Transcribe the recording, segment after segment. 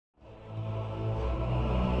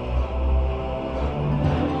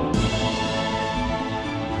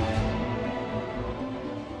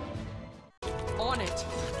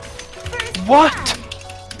What?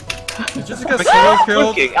 Did Jessica solo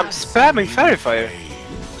killed? I'm spamming Fairy Fire.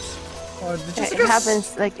 It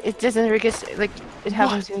happens, like, it doesn't register, like, it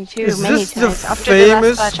happens to me too Is many this times. the After the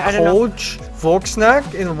famous last patch, I don't know. coach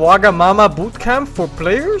VROKSNAK in WAGA Mama Bootcamp for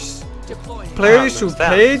players? Players who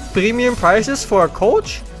paid premium prices for a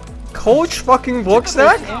coach? Coach fucking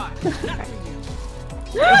VROKSNAK?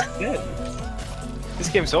 This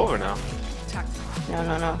game's over now.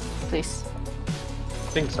 No, please.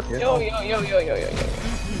 SingSing. Yo.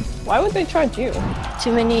 Why would they charge you?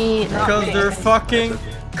 Too many. Because they're fucking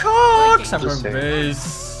cocks! I'm from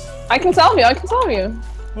base. I can solve you.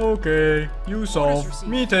 Okay, you solve,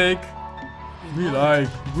 me take. We like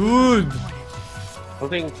good.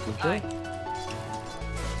 Holding. Okay.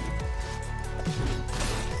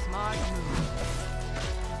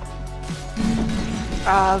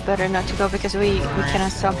 Better not to go because we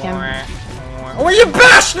cannot stop him. Oh, you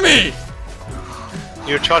bashed me!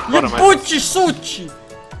 You're charged You bottom. butchy suchi!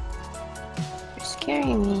 You're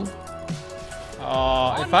scaring me.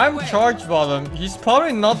 If I'm charged bottom, he's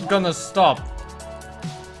probably not gonna stop.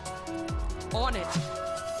 On it.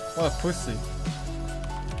 What a pussy.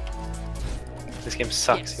 This game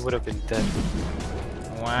sucks. He would have been dead.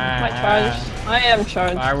 Wow. My charge. I am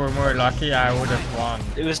charged. If I were more lucky, I would have won.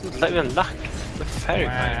 It was not even luck. The Fairy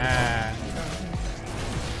Fire. Wow.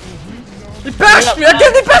 He bashed me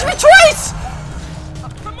again! He bashed me twice!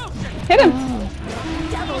 Hit him.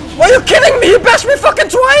 Why are you kidding me? He bashed me fucking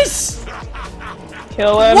twice!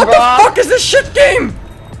 Kill him, What bro. the fuck is this shit game?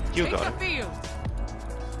 You got it.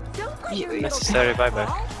 Necessary buyback.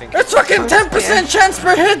 Thank you. It's fucking 10% chance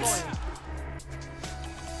per hit!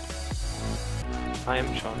 I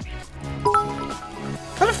am charged.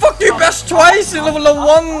 How the fuck do you bash twice in level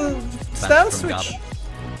 1 stand switch?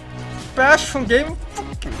 Bash from game?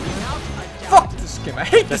 Fuck this game. I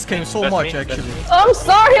hate this game so much actually. I'm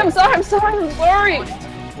sorry.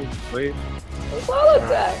 Wait. Solid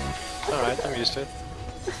attack. Alright, I'm used to it.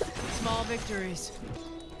 Small victories.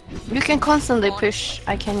 You can constantly push.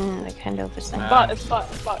 I can like handle this thing. It's spot.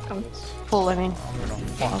 Come. Pull, I mean. I'm gonna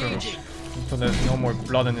fuck him until there's no more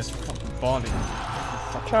blood in his fucking body.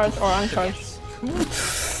 Charged or uncharged. I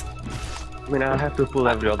mean, I have to pull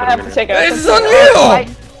every other I have to minute. take it. It's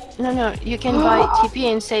unreal! No, you can buy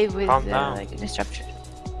TP and save with Calm down. like disruption.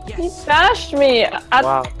 He bashed me.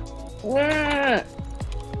 Wow.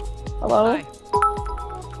 Hello.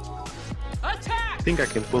 I think I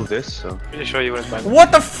can pull this, so. Pretty sure you wouldn't buy me.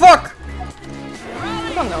 What the fuck?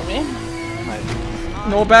 You don't know me.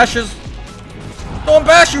 No bashes. Don't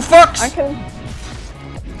bash, you fucks! I can.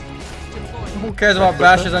 Who cares about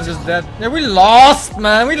bashes? I'm just dead. Yeah, we lost,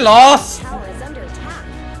 man. We lost.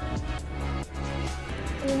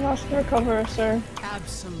 You lost the recover, sir.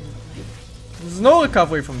 Absolutely. There's no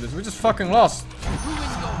recovery from this. We just fucking lost.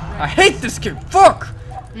 I hate this game. Fuck.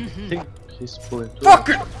 I think he's pulling too. Fuck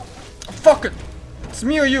it. Fuck it. It's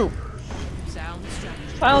me or you.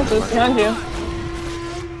 Silence is behind you.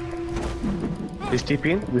 He's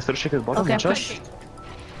TPing. We start checking bottom. Okay, Josh. push.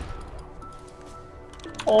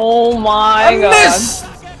 Oh my I god. missed.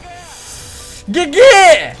 GG.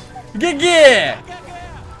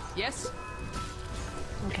 Yes.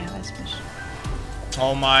 Okay, let's push.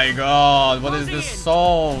 Oh my god. What is this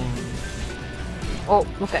solve? Oh,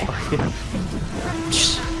 okay.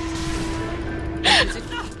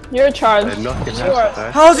 You're charged. Nothing You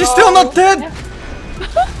are. How is he still not dead?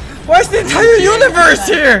 Why is the entire universe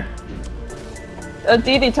here? A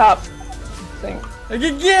DD top thing.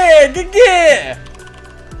 GG.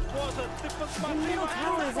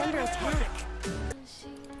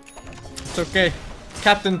 It's okay.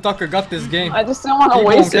 Captain Tucker got this game. I just don't want He to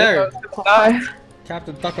won't waste care. it. Die.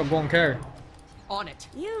 Captain Tucker won't care. On it.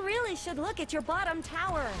 You really should look at your bottom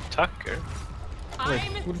tower. Tucker. Wait,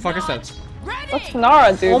 who the fuck is that? That's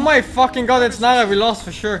Nara, dude. Oh my fucking god, it's Nara. We lost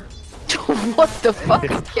for sure. What the fuck?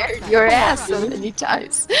 Scared your ass so many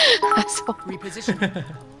times. Asshole. Reposition.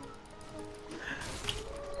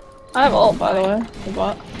 I have ult, by the way. The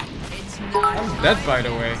bot. I'm dead, by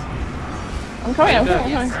the way. I'm coming.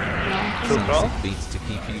 Full crawl. Beats to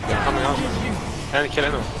keep you Coming out. And kill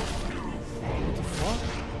anyone.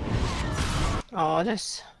 Oh,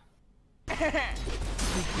 this.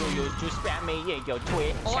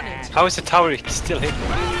 How is the tower still hit?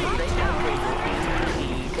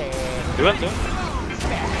 Do it.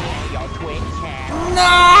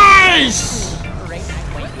 Nice!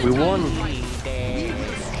 We won.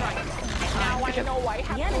 The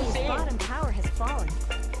enemy's bottom tower has fallen.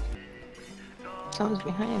 Someone's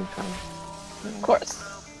behind, probably. Of course.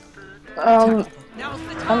 Under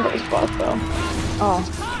bot though. Oh.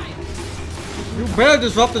 You better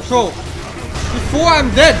disrupt the troll before I'm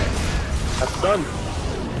dead. That's done.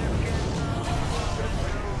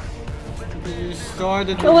 You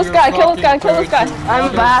started Kill with this your guy, kill this guy, fucking kill this guy. turret, you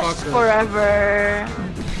I'm bashed motherfucker. forever.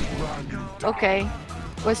 Okay.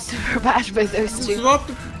 Was super bashed by those two. Swap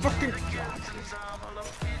the fucking.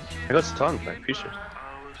 I got stunned, I appreciate it.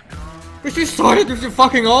 But you started with your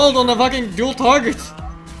fucking ult on the fucking dual targets.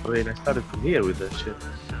 I mean, I started from here with that shit.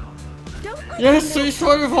 Yes, so you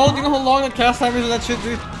started with holding how long the cast time is and that shit,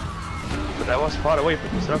 dude. But I was far away from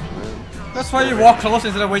disruption, man. That's why you walk close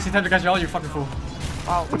instead of wasting time to catch all you fucking fool.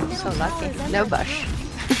 Wow, so lucky. No bush.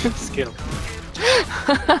 Skill.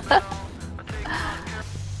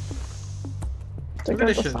 Took Look at out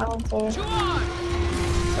this the shit. silencer.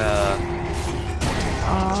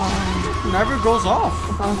 Never goes off.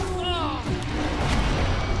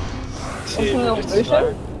 Wasn't no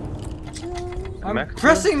illusion? I'm Max,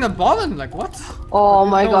 pressing the button, like what? Oh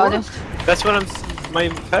my No god. work. That's what my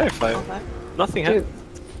verify. Okay. Nothing Dude, happened.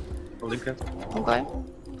 Olympia. Okay.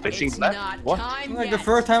 Facing It's black? not What? time Like yet. the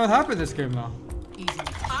third time it happened this game now. Easy.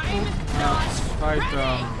 I'm not Right,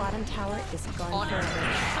 Bottom tower is gone on forever. her.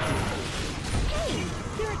 Hey,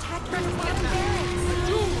 you're attacking the bottom barracks.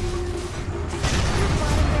 Your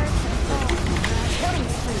bottom barracks have fallen. Killing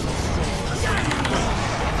spree.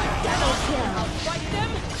 Double kill. Fight them.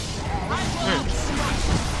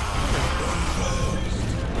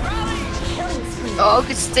 Killing spree. Oh,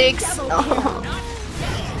 good sticks.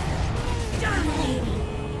 Dominating.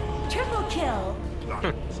 Triple kill.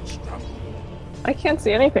 I can't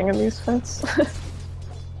see anything in these fights.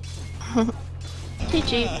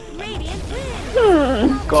 GG. Radiant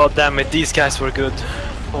win. God damn it, these guys were good.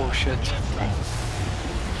 Oh shit.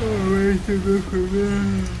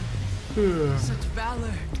 Such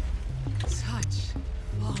valor. Such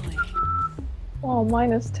folly. Oh,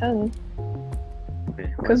 -10.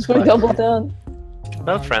 Okay, Because we doubled down.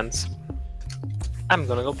 Well, friends, I'm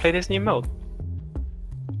gonna go play this new mode.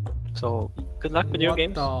 So, good luck with your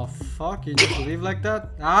games. What the fuck? You just leave like that?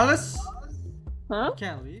 Alice? Huh? You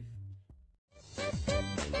can't leave.